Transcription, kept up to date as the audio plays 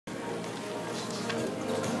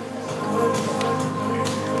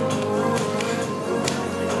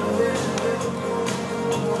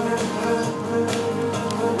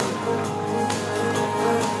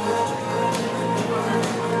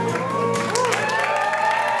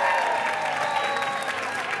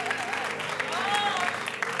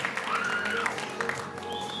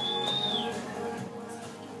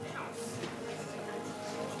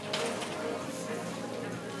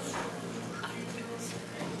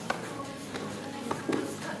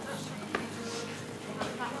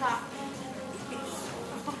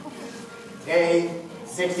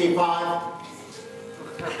A65,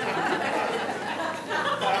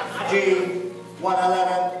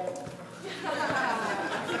 G111,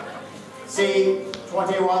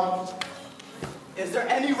 C21. Is there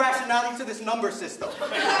any rationality to this number system?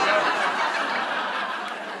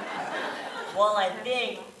 Well, I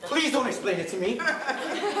think... Please don't explain it to me.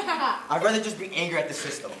 I'd rather just be angry at the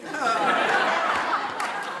system.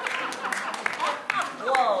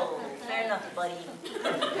 Whoa, fair enough, buddy.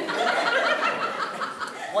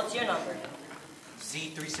 What's your number?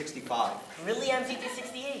 Z365. Really, I'm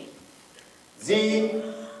Z368.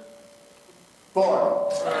 Z4.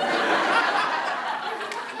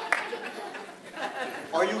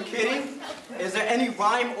 Are you kidding? Is there any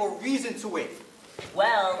rhyme or reason to it?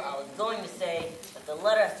 Well, I was going to say that the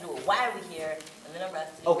letter has to do with why we're here, and the number has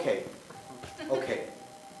to do Okay. Okay.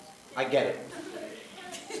 I get it.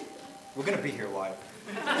 We're gonna be here a while.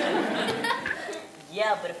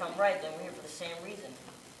 Yeah, but if I'm right, then we're here for the same reason.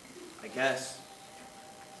 I guess.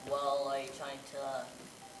 Well, are you trying to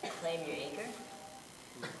claim your acre?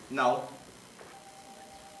 No.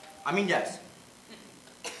 I mean, yes.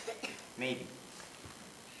 Maybe.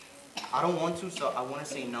 I don't want to, so I want to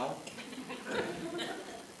say no.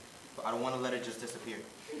 But I don't want to let it just disappear.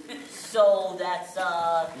 So that's,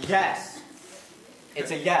 Yes.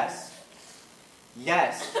 It's a yes.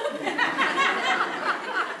 Yes.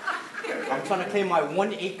 I'm trying to claim my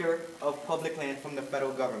 1 acre of public land from the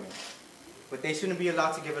federal government. But they shouldn't be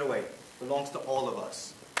allowed to give it away. It belongs to all of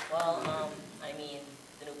us. Well, I mean,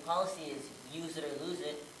 the new policy is use it or lose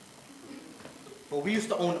it. But we used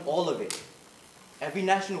to own all of it. Every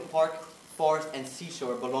national park, forest, and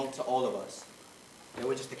seashore belonged to all of us. They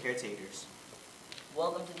were just the caretakers.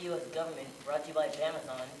 Welcome to the U.S. government, brought to you by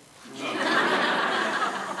Amazon.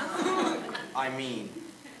 I mean,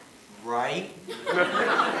 right?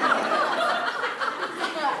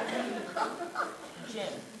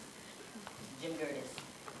 Jim Gertis.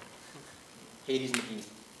 Hades McGee.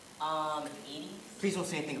 80s? Please don't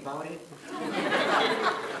say anything about it.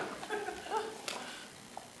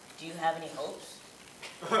 Do you have any hopes?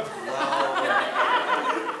 Well,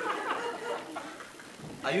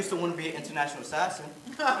 I used to want to be an international assassin.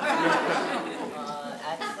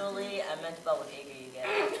 Actually, I meant about what acre you get.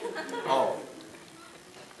 Oh.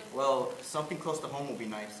 Well, something close to home would be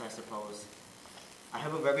nice, I suppose. I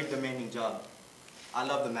have a very demanding job. I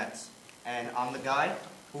love the Mets. And I'm the guy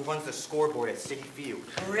who runs the scoreboard at Citi Field.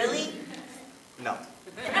 Really? No.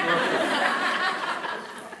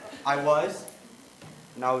 I was.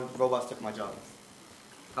 Now robots took my job.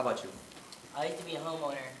 How about you? I used to be a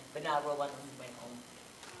homeowner, but now robots owns my home.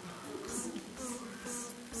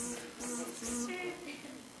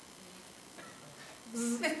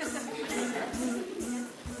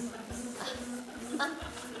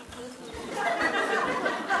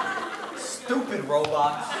 Stupid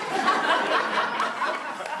robots.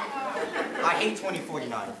 I hate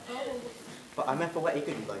 2049. But I meant for what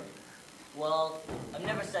acre you like. Well, I've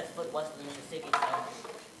never set foot west of the Mississippi, so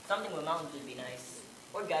something with mountains would be nice.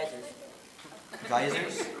 Or geysers.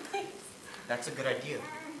 Geysers? That's a good idea.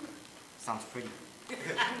 Sounds pretty.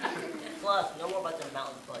 Plus, no more about the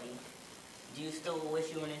mountains, buddy. Do you still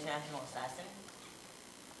wish you were an international assassin?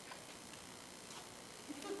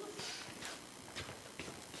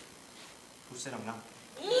 Who said I'm not?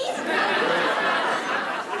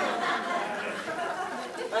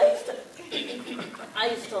 I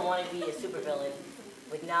used to want to be a supervillain,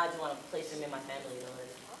 but now I just want to place him in my family list.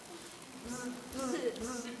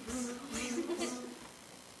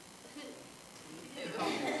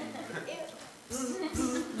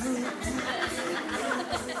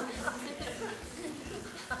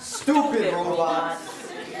 Stupid robots.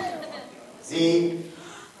 Z5.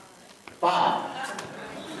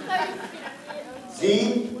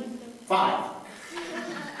 Z5.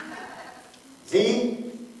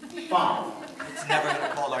 Z5. It's never going to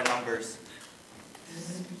call our numbers.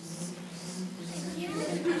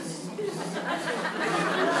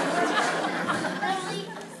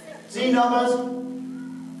 Z numbers.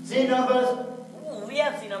 Z numbers. Ooh, we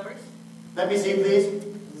have Z numbers. Let me see, please.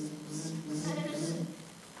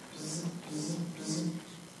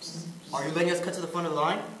 Are you letting us cut to the front of the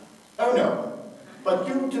line? Oh no. But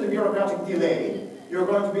due to the bureaucratic delay, you're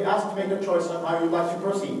going to be asked to make a choice on how you'd like to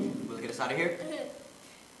proceed. Will it get us out of here?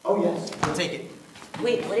 Oh yes. We'll take it.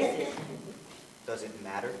 Wait, what is it? Does it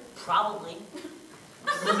matter? Probably.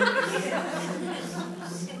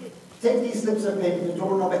 Take these slips of paper to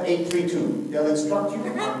door number 832. They'll instruct you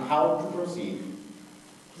on how to proceed.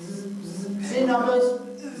 See numbers?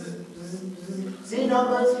 See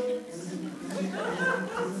numbers?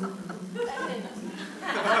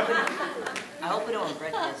 I hope we don't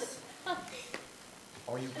regret this.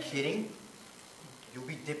 Are you kidding? You'll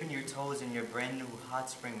be dipping your toes in your brand new hot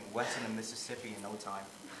spring west in the Mississippi in no time.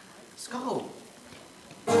 Let's go.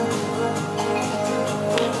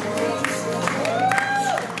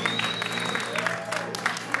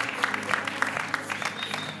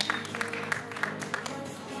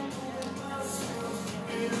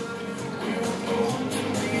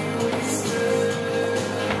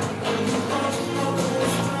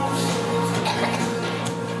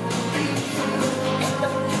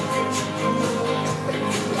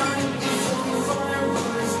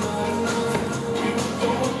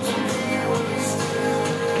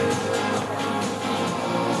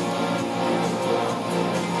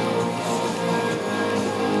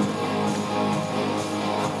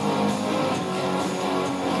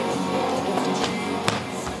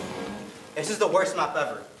 This is the worst map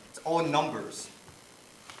ever. It's all numbers.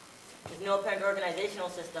 There's no apparent organizational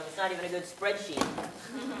system. It's not even a good spreadsheet.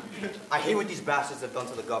 I hate what these bastards have done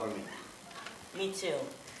to the government. Me too.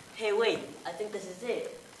 Hey, wait. I think this is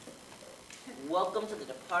it. Welcome to the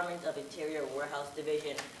Department of Interior Warehouse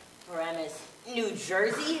Division. Paramus, New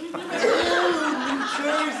Jersey? New Jersey!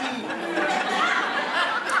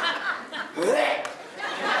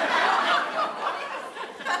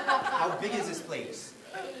 How big is this place?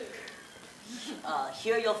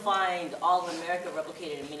 Here you'll find all of America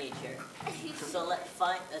replicated in miniature.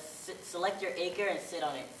 Select your acre and sit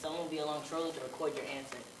on it. Someone will be along shortly to record your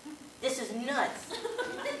answer. This is nuts.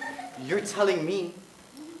 You're telling me?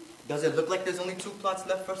 Does it look like there's only 2 plots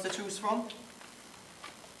left for us to choose from?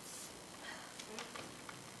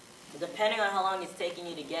 Depending on how long it's taking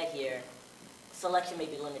you to get here, selection may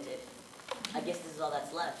be limited. I guess this is all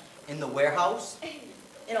that's left. In the warehouse?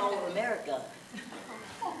 In all of America.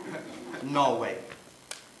 No way.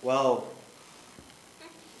 Well,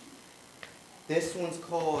 this one's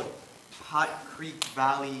called Hot Creek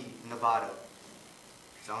Valley, Nevada.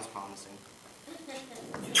 Sounds promising.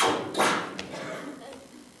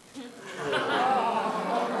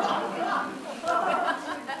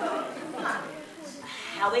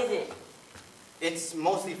 How is it? It's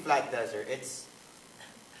mostly flat desert. It's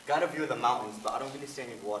got a view of the mountains, but I don't really see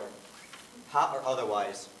any water. Hot or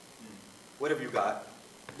otherwise. What have you got?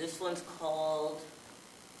 This one's called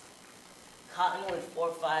Cottonwood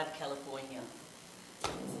 4-5, California.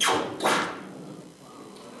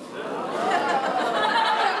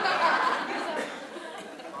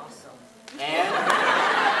 Awesome. And?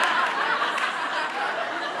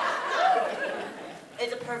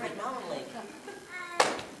 It's a perfect mountain lake.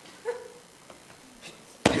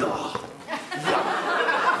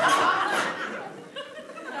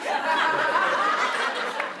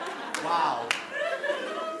 Wow.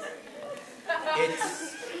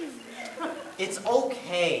 It's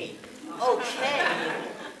okay. Okay.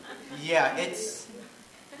 Yeah, it's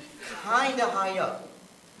kinda high up.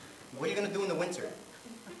 What are you gonna do in the winter?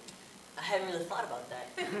 I hadn't really thought about that.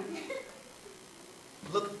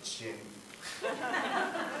 Look, Jim.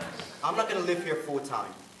 I'm not gonna live here full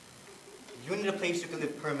time. You need a place you can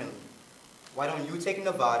live permanently. Why don't you take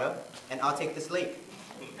Nevada and I'll take this lake?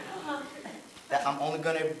 That I'm only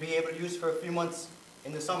gonna be able to use for a few months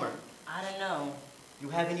in the summer. I don't know. You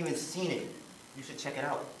haven't even seen it. You should check it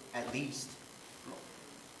out, at least.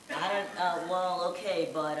 Well, okay,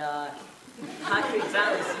 but, Hot Creek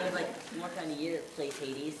Valley seems like more kind of your place,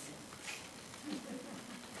 Hades.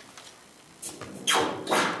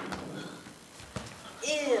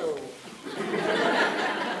 Ew.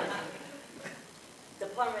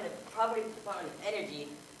 Department of Energy.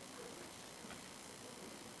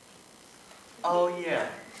 Oh, yeah.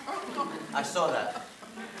 I saw that.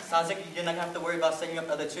 Sounds like you're not gonna have to worry about setting up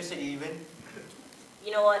electricity even.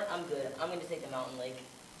 You know what? I'm good. I'm gonna take the mountain lake.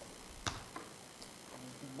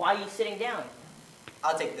 Why are you sitting down?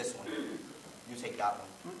 I'll take this one. You take that one.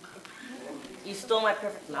 You stole my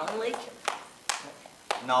perfect mountain lake?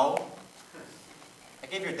 No. I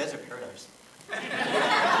gave you a desert paradise.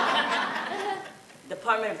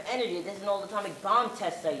 Department of Energy, this is an old atomic bomb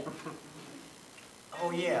test site. Oh,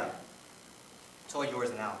 yeah. It's all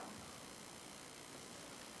yours now.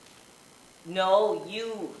 No,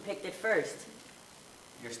 you picked it first.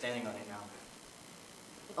 You're standing on it now.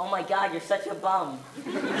 Oh my god, you're such a bum.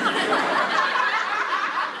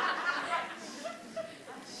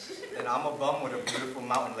 Then I'm a bum with a beautiful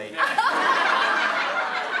mountain lake.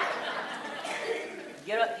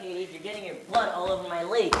 Get up, Hades. You're getting your blood all over my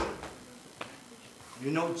lake.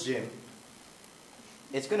 You know, Jim,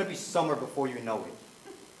 it's gonna be summer before you know it.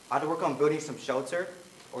 Either work on building some shelter,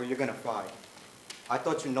 or you're gonna fry. I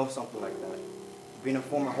thought you know something like that. Being a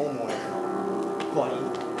former homeowner, buddy.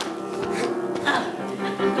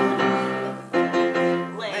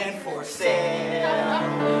 Land for sale.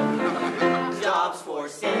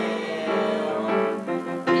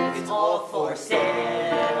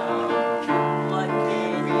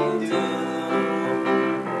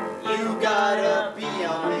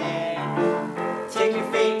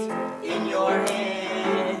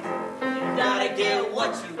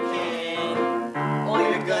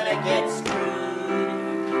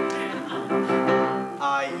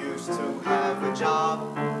 used to have a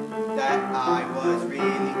job that I was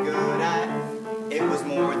really good at. It was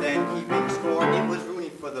more than keeping score, it was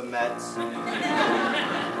rooting for the Mets.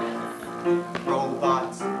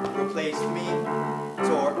 Robots replaced me,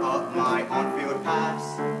 tore up my on-field pass.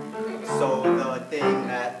 So the thing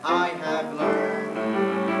that I have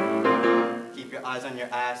learned, keep your eyes on your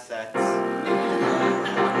assets.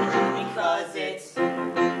 Because it's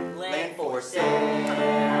land for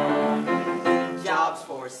sale, jobs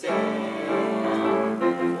for sale,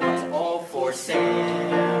 it's all for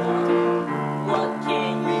sale. What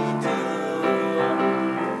can we do?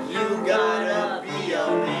 You gotta be a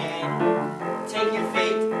man. Take your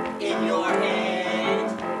fate in your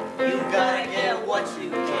hand. You gotta get what you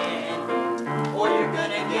can, or you're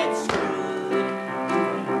gonna get screwed.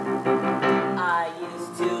 I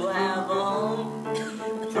used to have a home,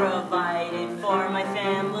 provided for my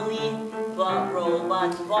family, but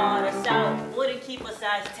robots bought us out, wouldn't keep us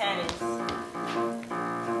as tenants.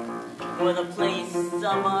 With a place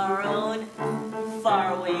of our own,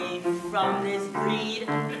 far away from this greed,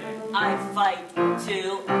 I fight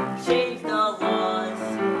to change the laws,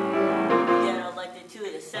 get elected to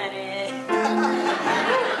the Senate.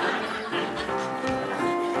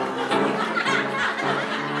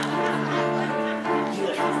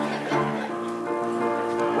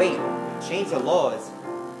 Wait, change the laws?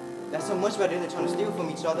 That's so much better than trying to steal from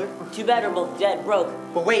each other. Too bad we're both dead broke.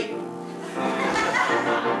 But wait!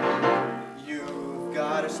 You've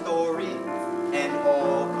got a story and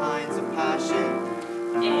all kinds of passion.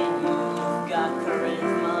 And you've got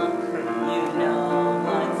charisma, you know